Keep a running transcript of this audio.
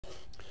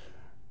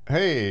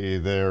Hey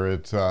there,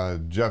 it's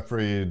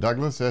Jeffrey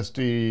Douglas,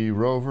 SD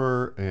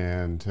Rover,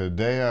 and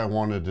today I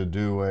wanted to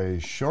do a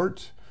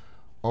short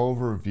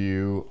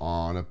overview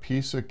on a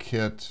piece of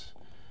kit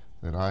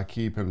that I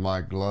keep in my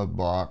glove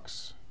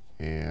box,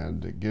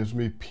 and it gives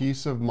me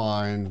peace of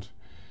mind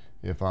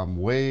if I'm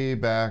way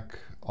back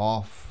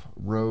off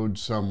road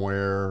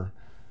somewhere,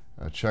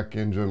 a check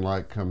engine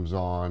light comes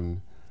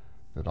on,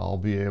 that I'll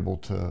be able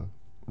to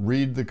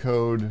read the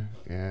code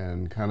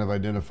and kind of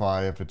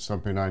identify if it's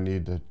something I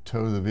need to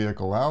tow the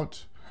vehicle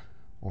out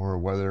or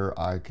whether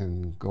I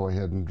can go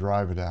ahead and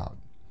drive it out.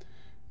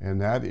 And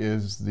that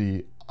is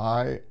the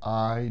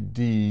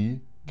iiD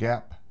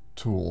Gap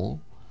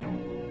tool.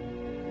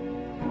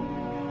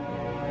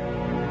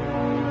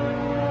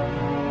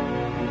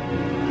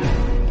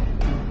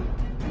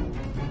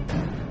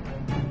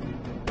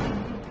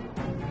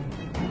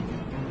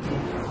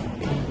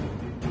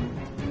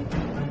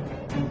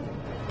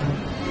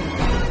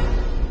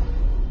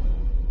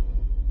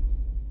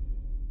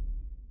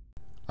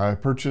 I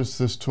purchased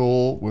this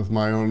tool with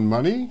my own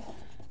money,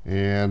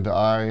 and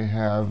I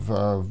have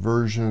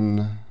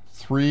version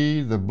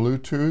 3, the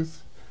Bluetooth,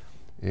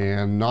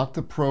 and not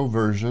the Pro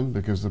version,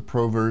 because the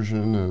Pro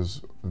version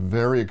is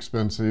very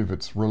expensive.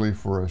 It's really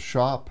for a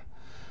shop.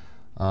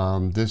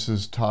 This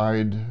is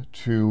tied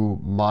to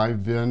my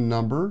VIN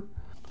number.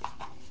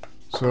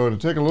 So to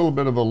take a little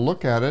bit of a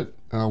look at it,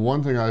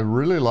 one thing I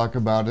really like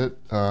about it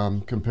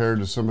compared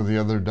to some of the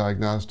other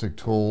diagnostic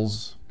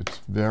tools, it's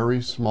very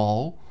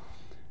small.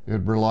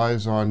 It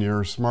relies on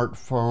your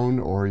smartphone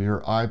or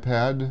your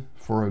iPad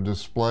for a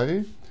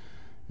display.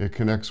 It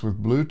connects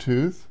with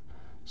Bluetooth,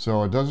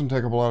 so it doesn't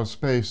take up a lot of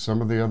space.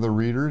 Some of the other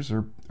readers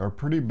are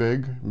pretty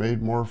big,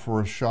 made more for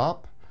a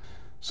shop.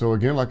 So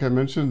again, like I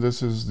mentioned,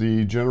 this is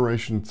the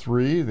Generation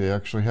 3. They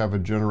actually have a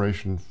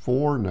Generation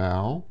 4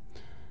 now.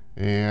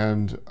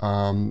 And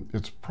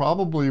it's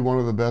probably one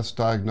of the best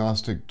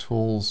diagnostic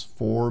tools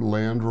for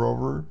Land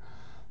Rover.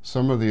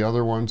 Some of the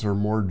other ones are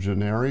more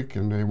generic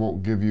and they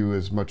won't give you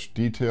as much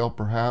detail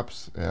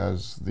perhaps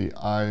as the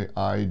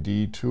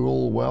iiD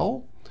tool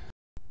will.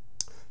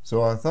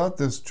 So I thought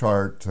this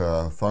chart,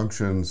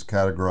 functions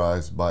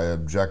categorized by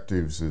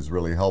objectives, is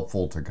really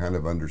helpful to kind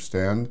of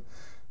understand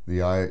the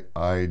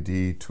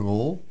iiD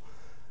tool.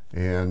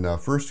 And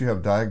first you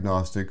have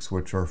diagnostics,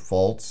 which are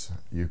faults.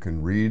 You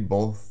can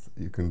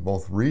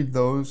both read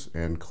those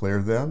and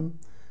clear them,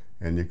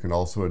 and you can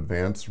also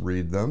advance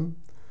read them.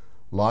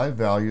 Live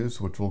values,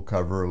 which we'll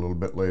cover a little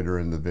bit later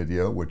in the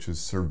video, which is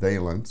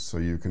surveillance, so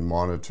you can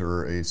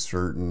monitor a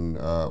certain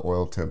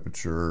oil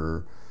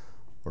temperature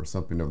or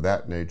something of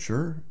that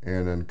nature.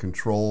 And then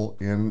control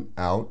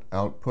in-out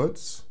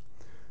outputs.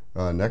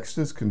 Next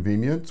is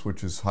convenience,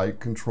 which is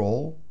height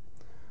control.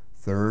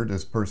 Third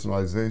is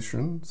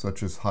personalization,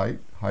 such as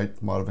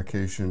height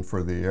modification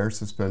for the air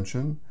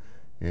suspension,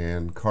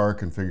 and car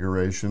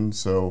configuration.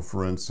 So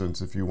for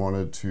instance, if you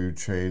wanted to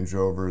change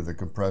over the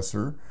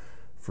compressor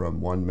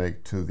from one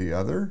make to the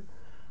other.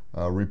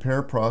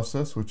 Repair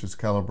process, which is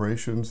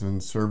calibrations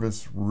and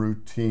service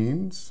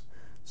routines.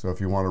 So if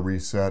you want to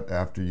reset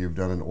after you've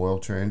done an oil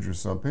change or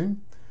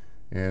something.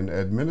 And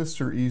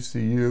administer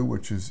ECU,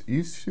 which is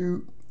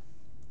ECU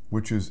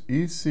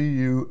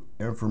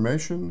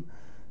information,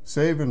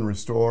 save and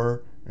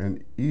restore,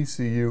 and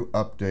ECU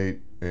update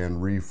and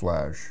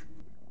reflash.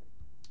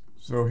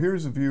 So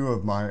here's a view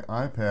of my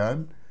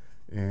iPad.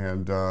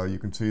 And you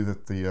can see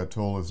that the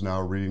tool is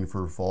now reading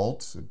for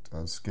faults.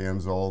 It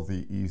scans all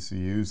the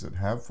ECUs that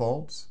have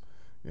faults,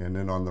 and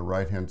then on the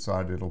right hand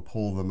side it'll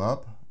pull them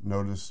up.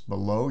 Notice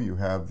below you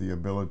have the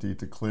ability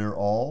to clear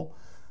all.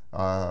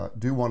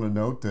 Do want to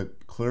note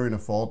that clearing a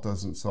fault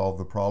doesn't solve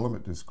the problem,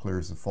 it just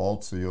clears the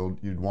fault. So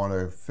you'd want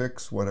to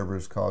fix whatever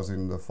is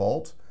causing the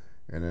fault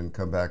and then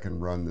come back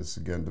and run this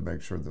again to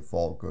make sure the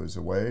fault goes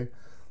away.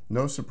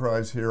 No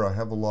surprise here, I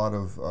have a lot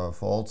of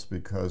faults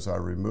because I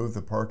removed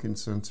the parking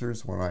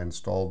sensors when I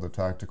installed the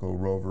Tactical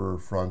Rover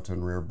front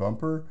and rear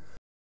bumper.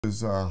 This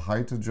is a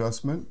height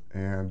adjustment,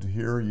 and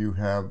here you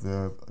have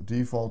the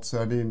default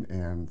setting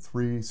and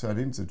 3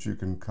 settings that you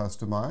can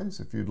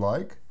customize if you'd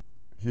like.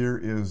 Here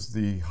is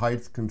the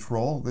height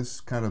control.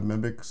 This kind of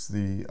mimics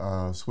the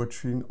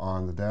switching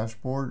on the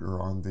dashboard or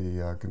on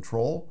the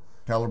control.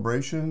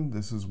 Calibration,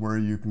 this is where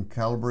you can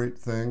calibrate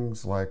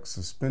things like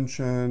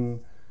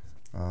suspension,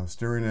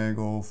 steering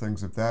angle,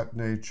 things of that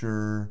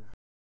nature.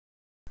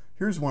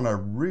 Here's one I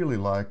really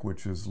like,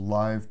 which is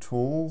Live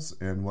Tools.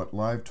 And what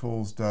Live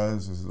Tools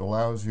does is it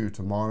allows you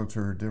to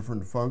monitor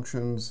different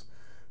functions,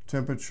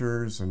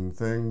 temperatures, and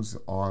things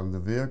on the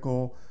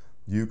vehicle.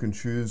 You can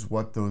choose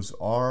what those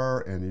are,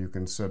 and you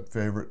can set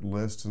favorite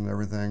lists and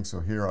everything. So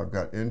here I've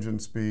got engine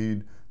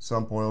speed,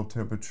 sump oil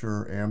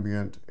temperature,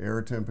 ambient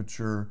air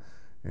temperature,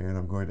 and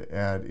I'm going to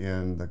add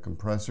in the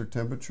compressor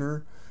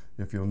temperature.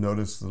 If you'll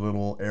notice the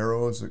little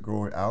arrows that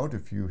go out,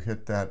 if you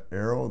hit that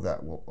arrow,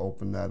 that will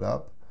open that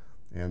up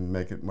and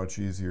make it much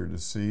easier to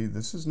see.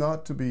 This is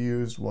not to be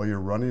used while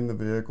you're running the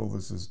vehicle.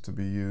 This is to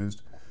be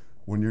used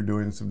when you're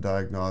doing some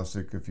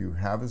diagnostic. If you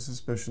have a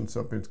suspicion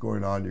something's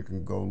going on, you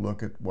can go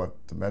look at what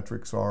the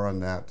metrics are on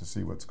that to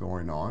see what's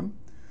going on.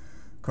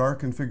 Car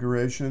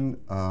configuration,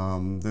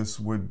 this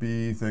would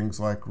be things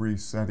like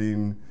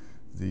resetting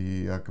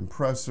the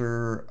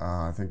compressor.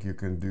 I think you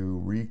can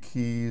do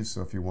rekeys,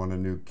 so if you want a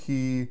new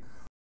key.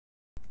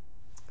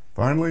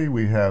 Finally,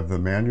 we have the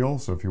manual,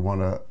 so if you want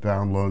to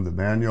download the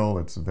manual,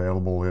 it's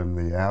available in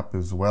the app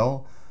as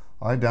well.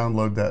 I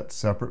download that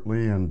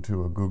separately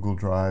into a Google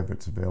Drive.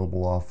 It's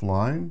available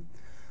offline.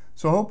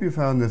 So I hope you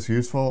found this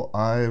useful.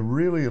 I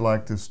really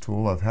like this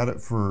tool. I've had it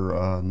for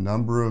a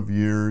number of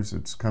years.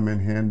 It's come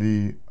in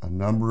handy a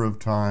number of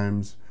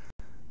times.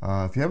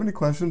 If you have any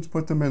questions,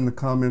 put them in the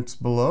comments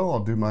below.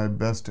 I'll do my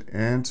best to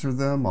answer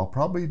them. I'll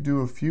probably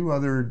do a few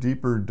other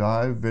deeper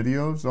dive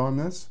videos on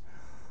this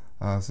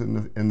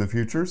in the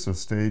future, so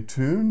stay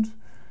tuned.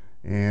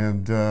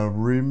 And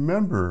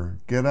remember,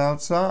 get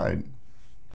outside.